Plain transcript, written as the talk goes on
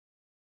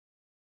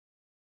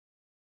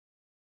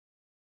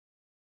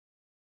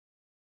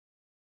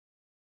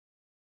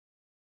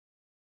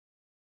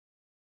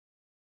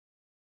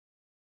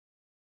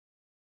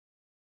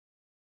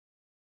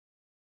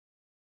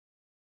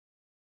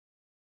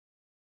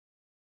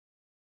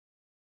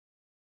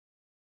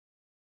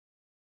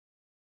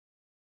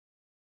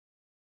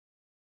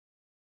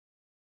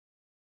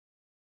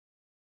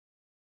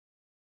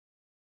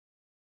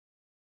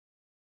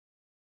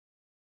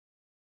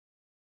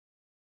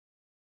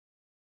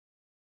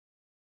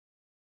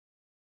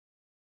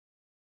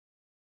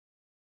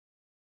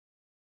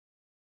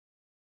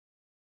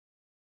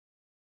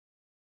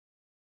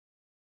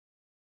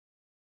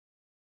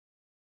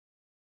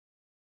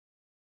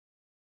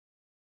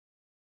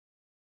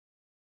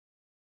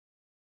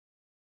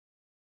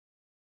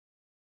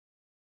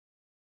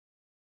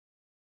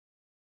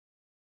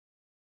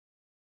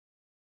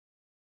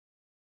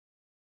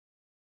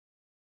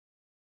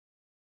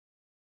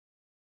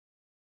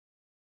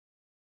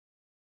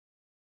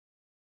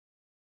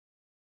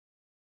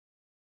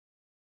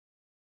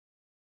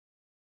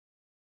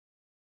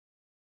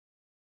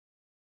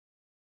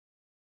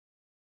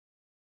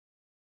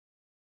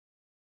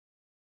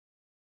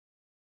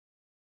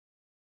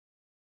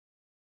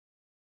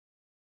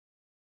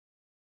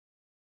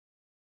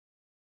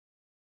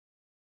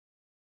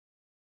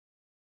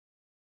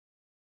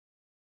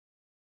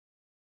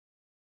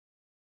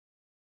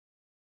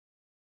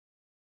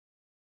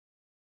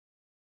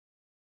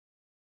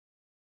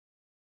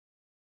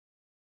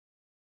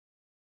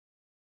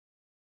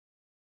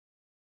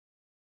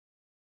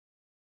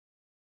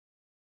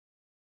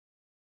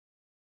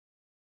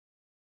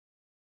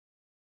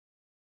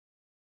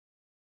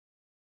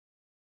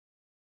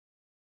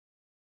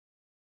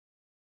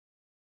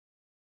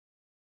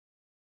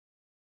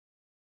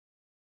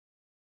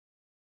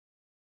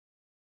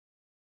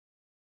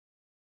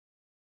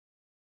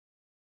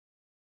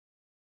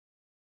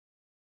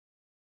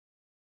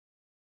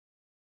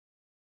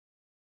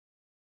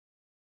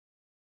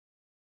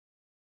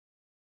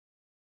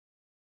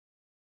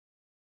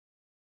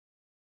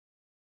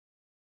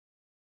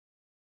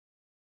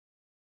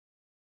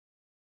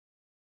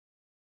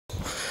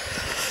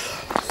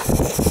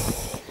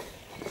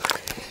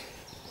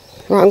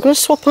Right, I'm going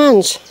to swap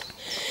hands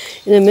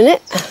in a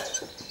minute.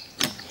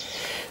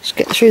 Let's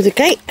get through the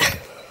gate.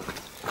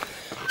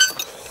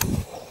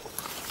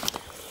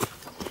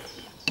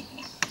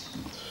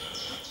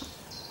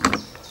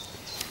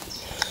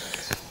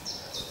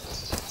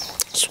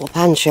 Swap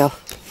hands, shall.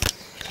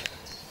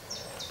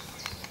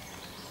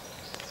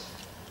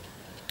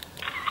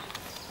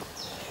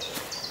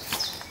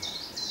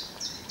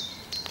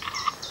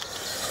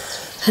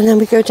 And then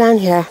we go down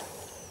here.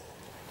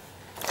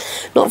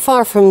 Not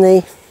far from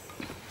the...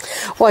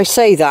 Well, I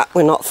say that,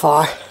 we're not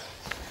far.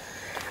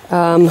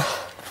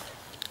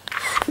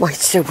 Might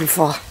still be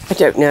far. I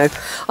don't know.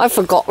 I've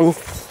forgotten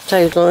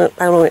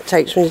how long it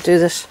takes me to do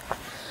this.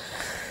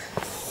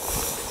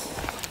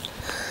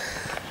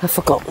 I've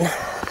forgotten.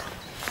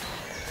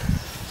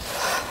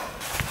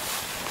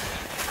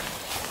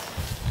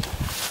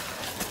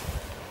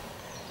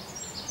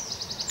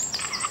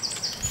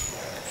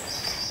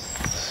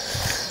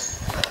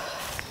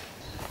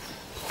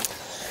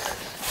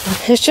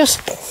 It's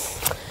just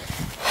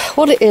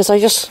what it is.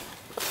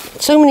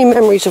 So many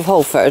memories of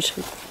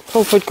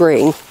Holford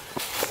Green,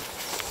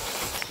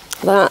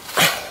 that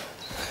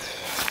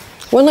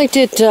when I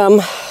did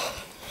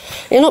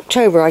in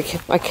October I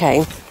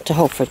came to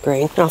Holford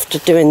Green after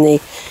doing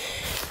the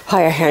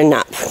higher hair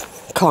nap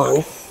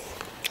con.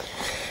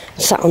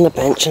 Sat on the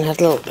bench and had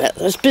a little bit.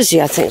 It was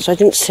busy, I think, so I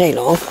didn't stay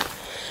long.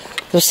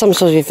 There was some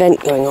sort of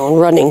event going on,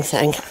 running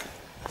thing,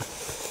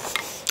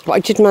 but I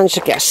did manage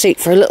to get a seat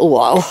for a little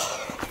while.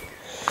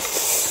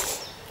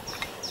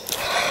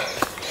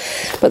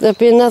 But there have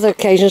been other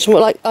occasions,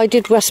 like I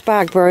did West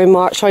Bagborough in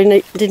March, so I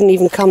didn't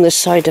even come this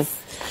side of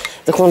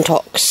the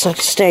Quantocks. I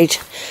stayed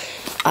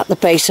at the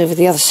base over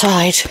the other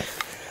side,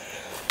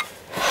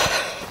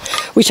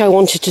 which I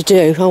wanted to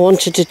do. I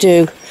wanted to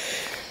do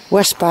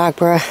West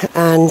Bagborough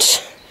and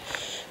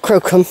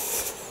Crocombe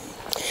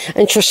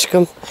and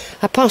Truscombe.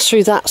 I passed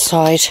through that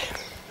side,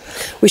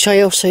 which I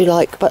also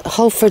like, but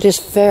Holford is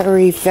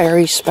very,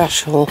 very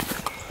special.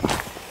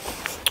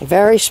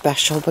 Very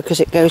special because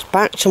it goes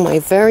back to my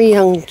very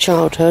young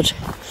childhood.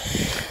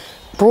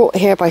 Brought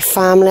here by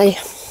family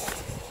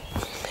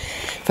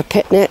for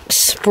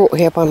picnics. Brought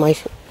here by my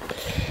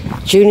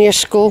junior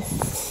school.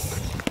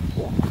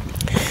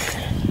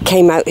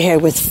 Came out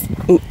here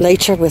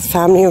later with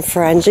family and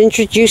friends.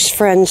 Introduced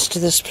friends to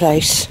this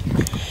place.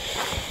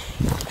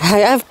 I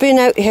have been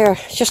out here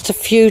just a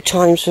few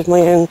times with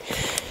my own.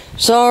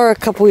 Zara a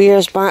couple of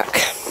years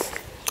back.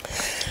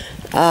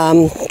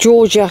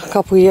 Georgia a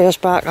couple of years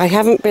back. I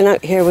haven't been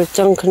out here with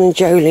Duncan and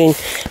Jolene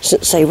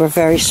since they were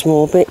very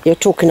small, but you're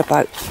talking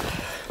about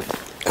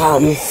I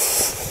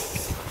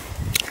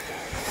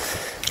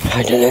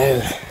don't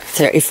know,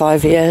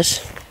 35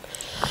 years.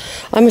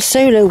 I'm a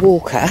solo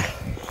walker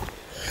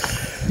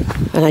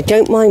and I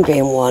don't mind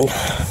being one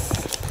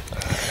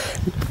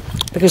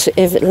because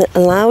it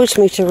allows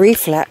me to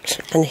reflect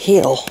and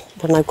heal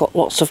when I've got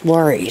lots of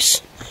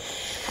worries.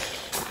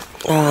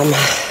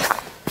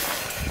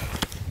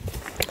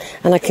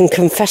 And I can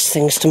confess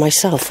things to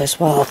myself as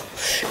well.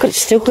 God, it's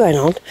still going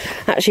on.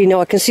 Actually, no,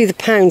 I can see the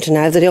pound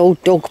now, the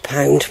old dog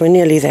pound. We're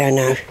nearly there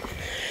now.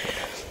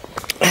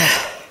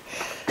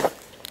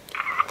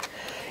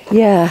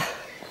 Yeah.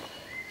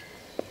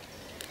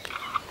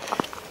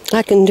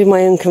 I can do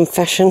my own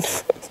confession.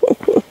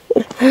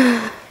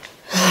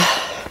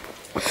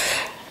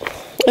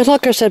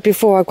 Like I said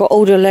before, I've got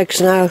older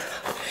legs now.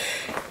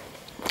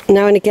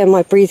 Now and again,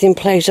 my breathing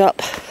plays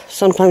up.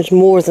 Sometimes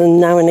more than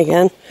now and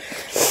again.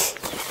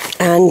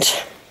 And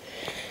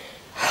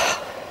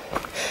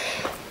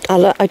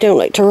I don't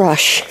like to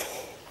rush.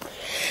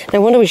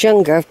 Now, when I was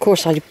younger, of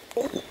course, I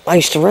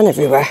used to run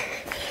everywhere.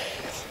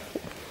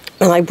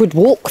 And I would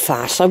walk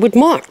fast. I would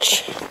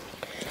march.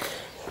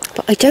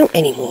 But I don't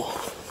anymore.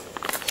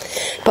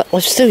 But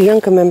there's still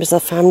younger members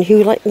of the family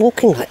who like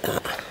walking like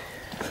that.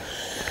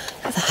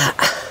 Look at that.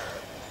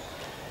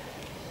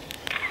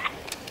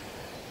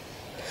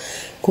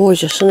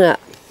 Gorgeous, isn't it?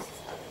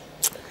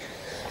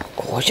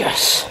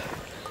 Gorgeous.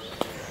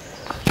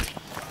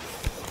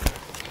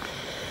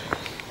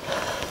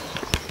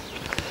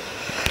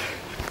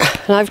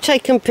 And I've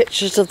taken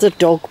pictures of the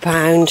dog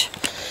pound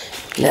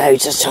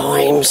loads of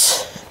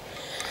times.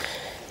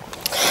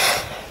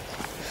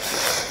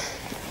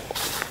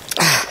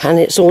 And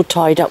it's all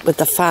tied up with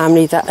the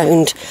family that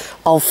owned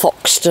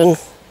Alfoxden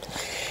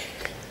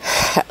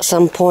at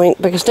some point.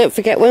 Because don't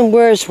forget, when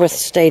Wordsworth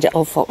stayed at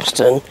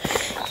Alfoxden,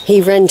 he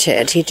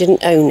rented, he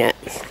didn't own it.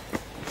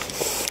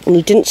 And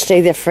he didn't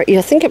stay there for,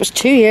 I think it was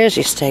 2 years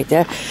he stayed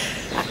there.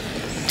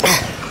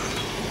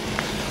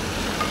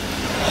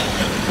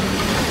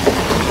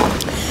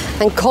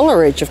 And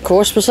Coleridge, of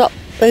course, was up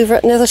over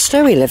at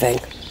Netherstowey living.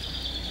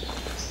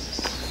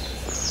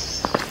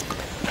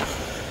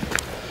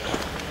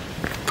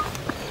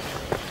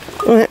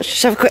 Let's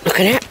just have a quick look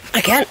at it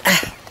again.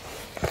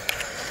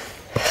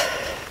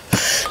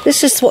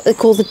 This is what they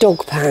call the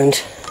dog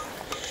pound.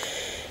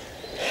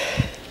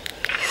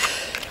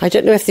 I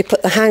don't know if they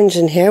put the hounds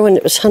in here when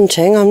it was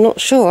hunting, I'm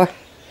not sure.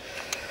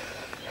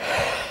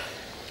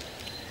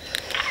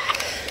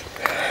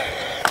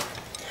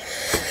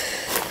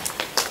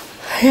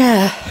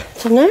 Yeah,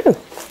 I don't know.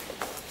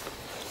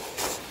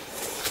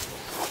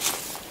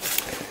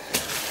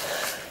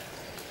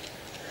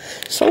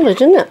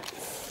 Solid, isn't it?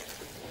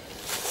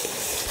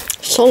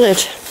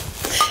 Solid.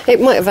 It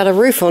might have had a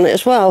roof on it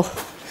as well,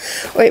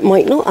 or it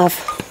might not have.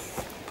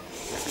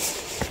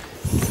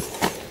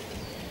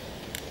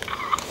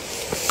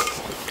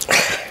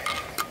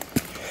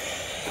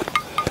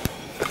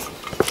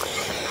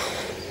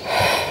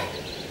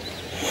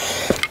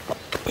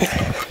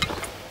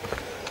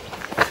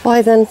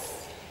 Why then?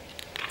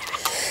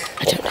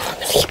 I don't know. I'm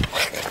going to get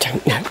back. I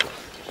don't know.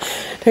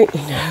 Don't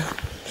you know?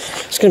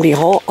 It's going to be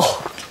hot.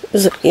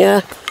 Is it?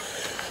 Yeah.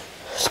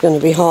 It's going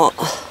to be hot.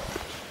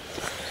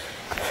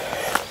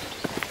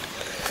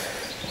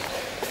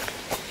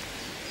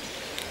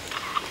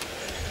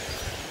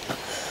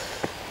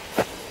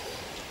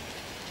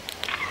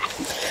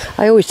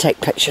 I always take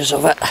pictures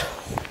of it.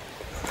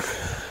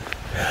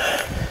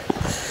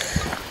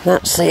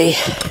 That's the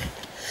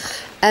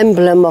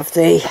emblem of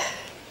the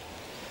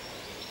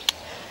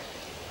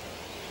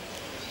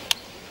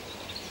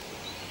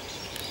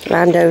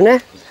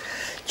landowner,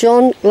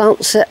 John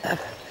Lancet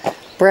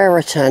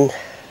Brereton.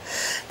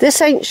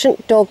 This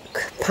ancient dog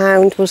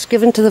pound was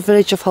given to the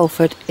village of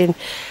Holford in,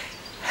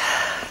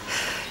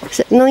 is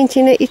it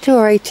 1982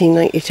 or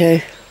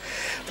 1892,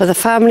 for the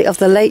family of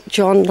the late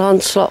John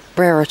Lancelot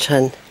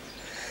Brereton.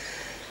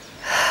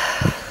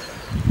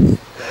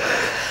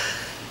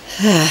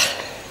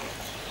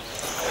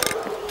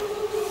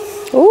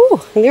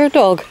 Oh, you're a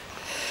dog.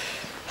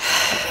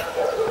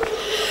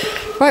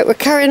 Right, we're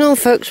carrying on,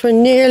 folks. We're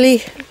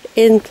nearly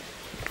in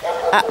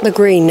at the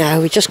green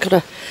now. We just got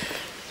to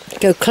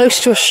go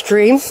close to a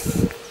stream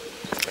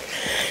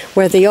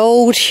where the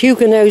old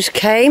Huguenots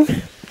came.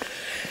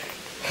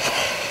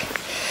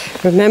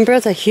 Remember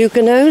the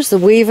Huguenots, the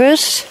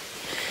weavers?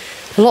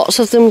 Lots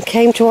of them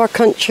came to our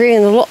country,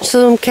 and lots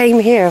of them came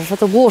here for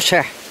the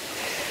water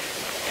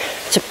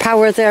to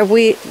power their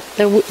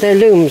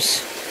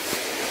looms.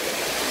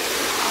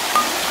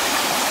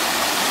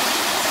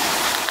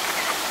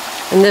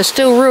 And there's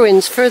still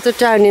ruins further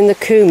down in the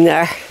coombe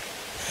there,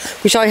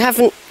 which I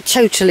haven't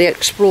totally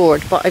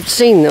explored, but I've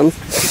seen them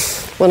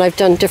when I've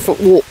done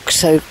different walks,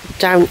 so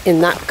down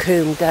in that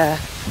coombe there.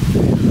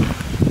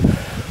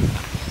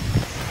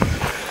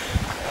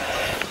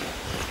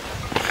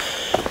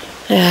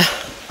 Yeah.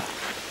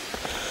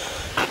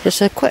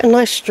 There's quite a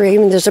nice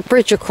stream, and there's a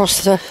bridge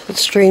across the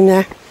stream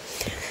there.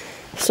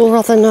 It's all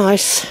rather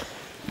nice.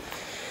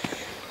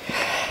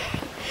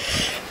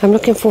 I'm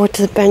looking forward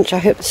to the bench. I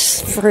hope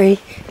it's free.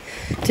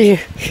 Do you?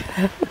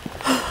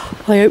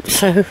 I hope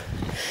so.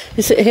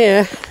 Is it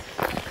here?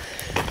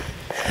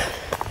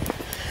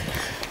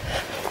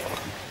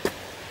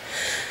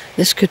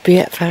 This could be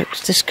it,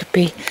 folks. This could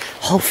be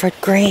Holford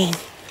Green.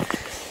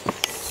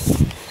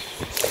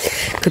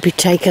 Could be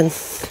taken.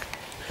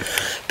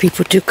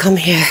 People do come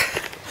here.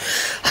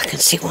 I can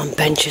see one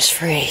bench is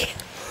free.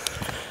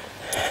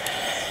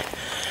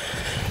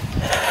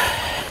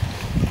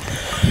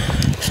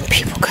 Some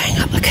people going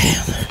up the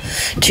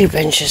coombe. 2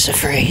 benches are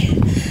free.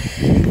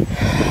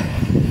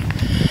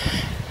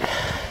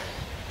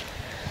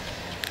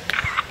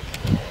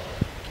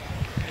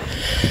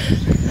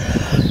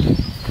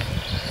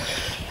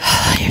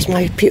 Here's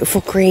my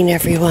beautiful green,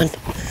 everyone.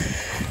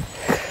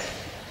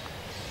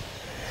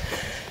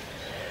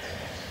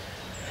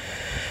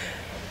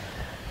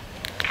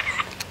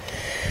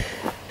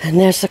 And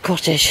there's the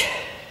cottage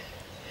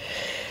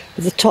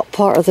with the top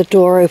part of the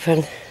door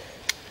open.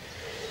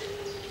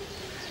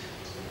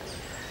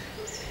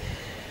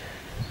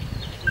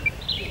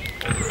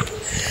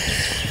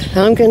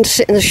 Now I'm going to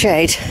sit in the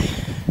shade.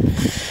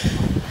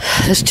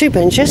 There's 2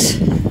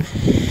 benches.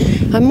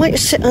 I might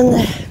sit on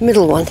the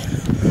middle one.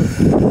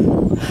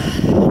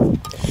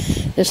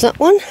 There's that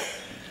one.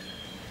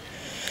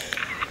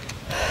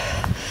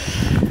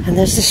 And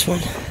there's this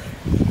one.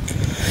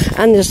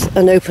 And there's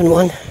an open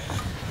one.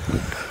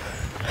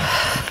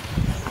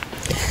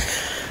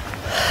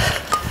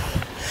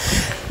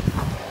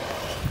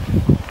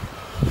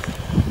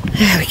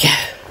 There we go.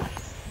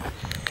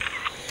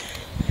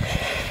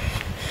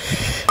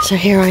 So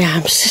here I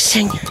am,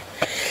 sitting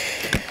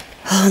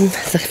on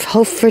the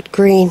Holford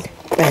Green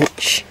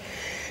bench.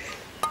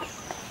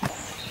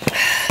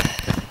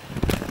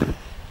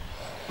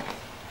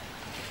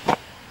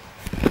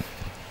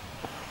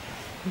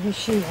 Here's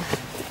Sheila.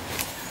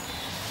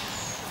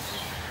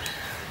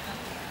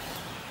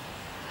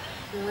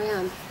 Here I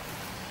am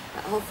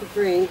at Holford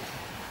Green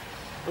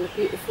on a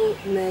beautiful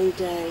May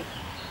day.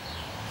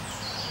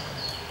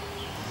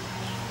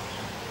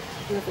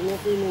 Never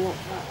even like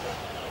that.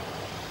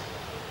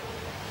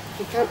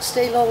 You can't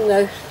stay long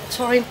though.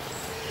 Time.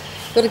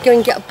 Got to go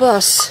and get a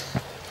bus.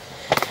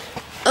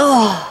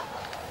 Oh.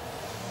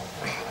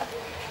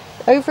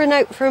 Over and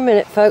out for a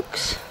minute,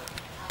 folks.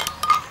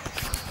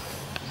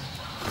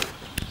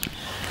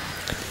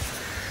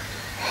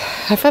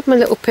 I've had my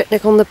little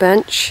picnic on the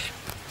bench.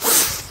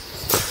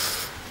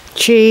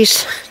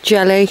 Cheese,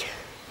 jelly.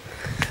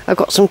 I've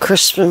got some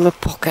crisps in my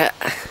pocket.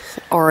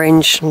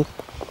 Orange. And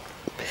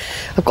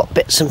I've got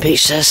bits and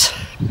pieces.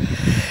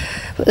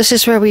 But this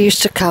is where we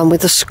used to come with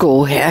the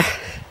school here.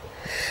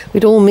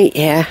 We'd all meet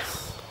here.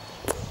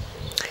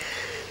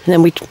 And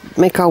then we'd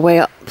make our way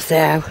up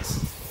there.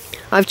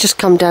 I've just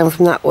come down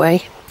from that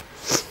way.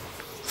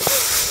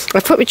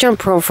 I put my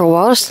jumper on for a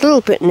while. It's a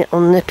little bit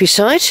on the nippy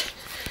side.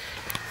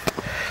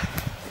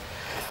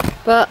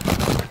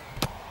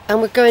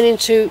 And we're going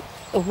into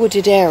a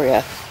wooded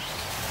area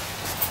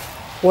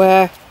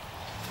where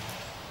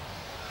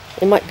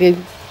it might be,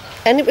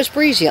 and it was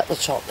breezy at the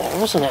top there,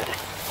 wasn't it?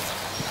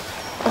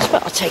 I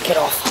suppose I'll take it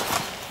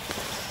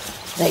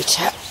off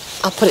later.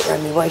 I'll put it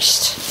around my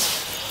waist.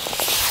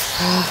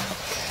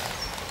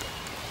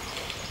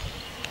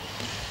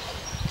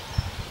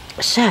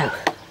 So,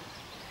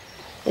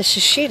 this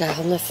is Sheila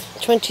on the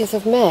 20th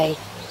of May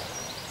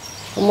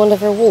on one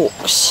of her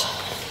walks.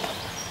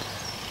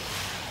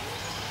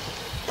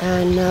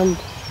 And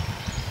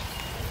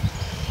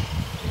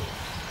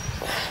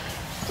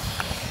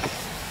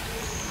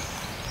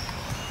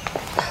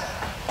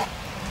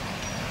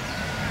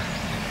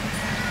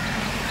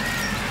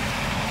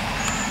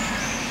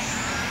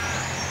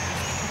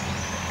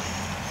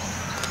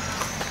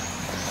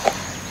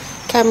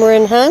camera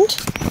in hand.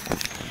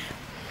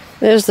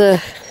 There's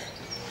the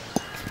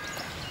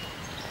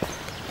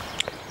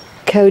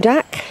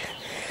Kodak.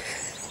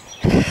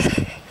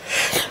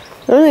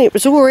 It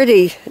was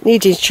already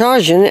needing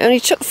charging. It only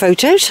took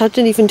photos. I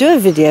didn't even do a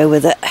video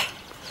with it.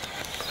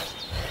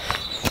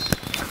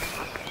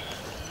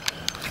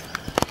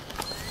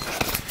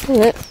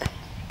 Isn't it?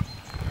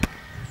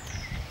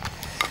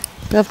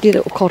 Lovely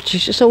little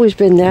cottage. It's always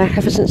been there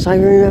ever since I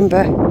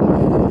remember.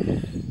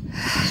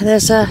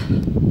 There's the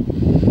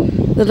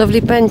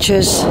lovely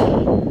benches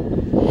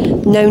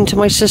known to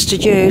my sister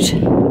Jude.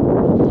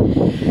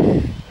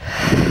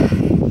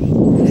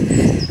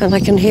 And I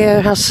can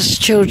hear us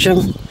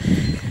children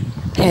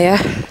here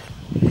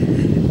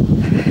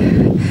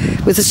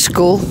with the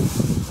school.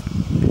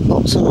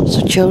 Lots and lots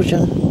of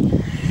children.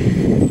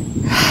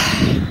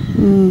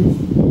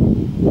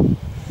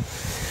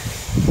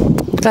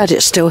 Glad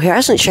it's still here. It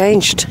hasn't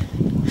changed.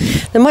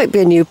 There might be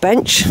a new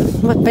bench.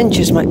 My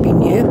benches might be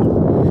new.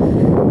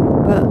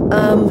 But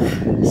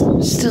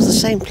still the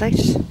same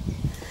place.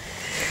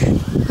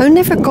 I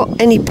never got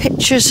any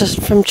pictures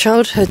from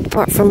childhood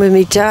apart from with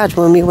my dad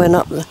when we went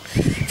up the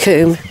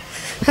Coombe.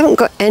 I haven't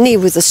got any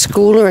with the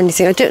school or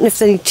anything. I don't know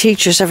if any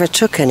teachers ever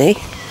took any.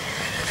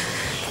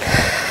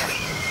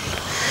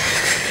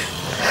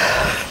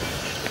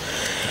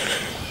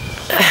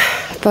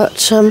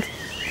 But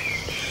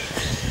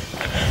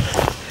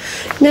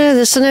no,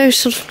 there's no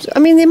sort of, I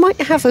mean, they might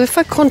have, if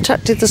I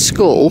contacted the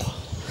school,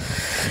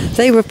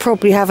 they would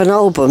probably have an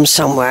album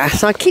somewhere.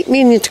 So I keep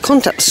meaning to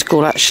contact the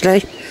school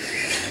actually,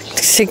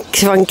 to see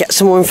if I can get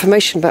some more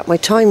information about my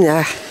time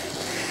there.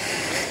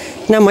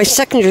 Now my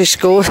secondary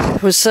school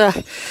was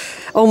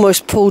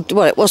almost pulled,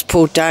 well it was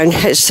pulled down.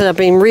 It's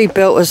been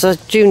rebuilt as a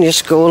junior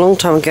school a long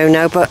time ago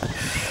now, but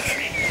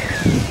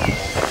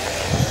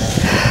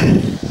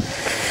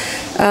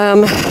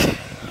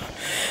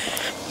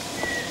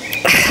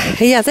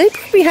yeah, they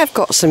probably have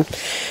got some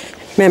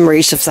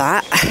memories of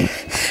that.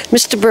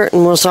 Mr.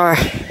 Burton was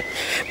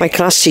my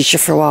class teacher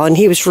for a while, and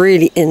he was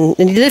really and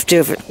he lived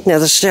over near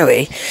the Stowe,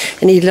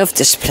 and he loved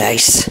this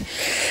place.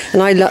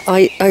 And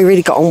I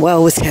really got on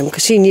well with him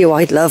because he knew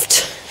I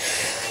loved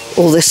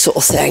all this sort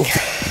of thing.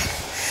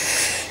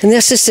 And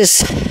this is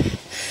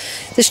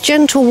this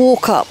gentle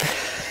walk up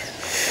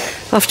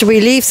after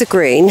we leave the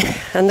green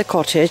and the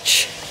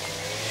cottage.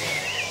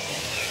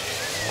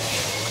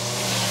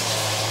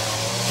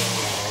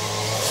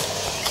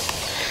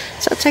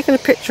 Is that taking a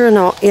picture or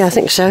not? Yeah, I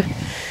think so.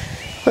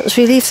 Once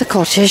we leave the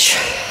cottage,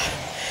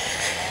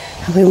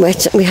 and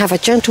we have a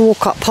gentle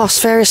walk up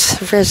past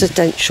various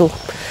residential,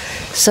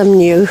 some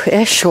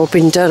new-ish or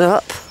been done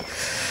up.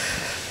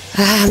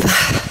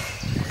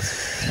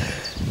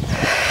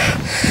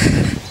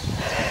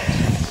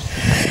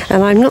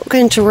 And I'm not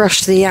going to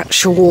rush the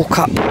actual walk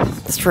up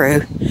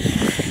through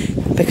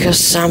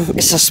because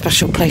it's a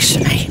special place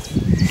for me.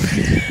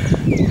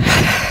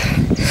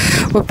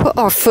 We'll put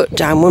our foot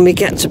down when we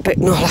get to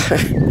Bicknoller.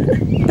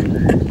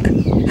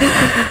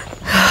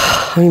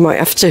 We might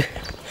have to.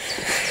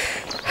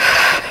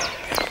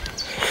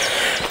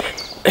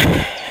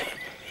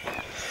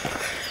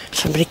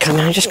 Somebody come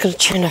in. I'm just going to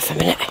turn off a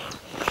minute.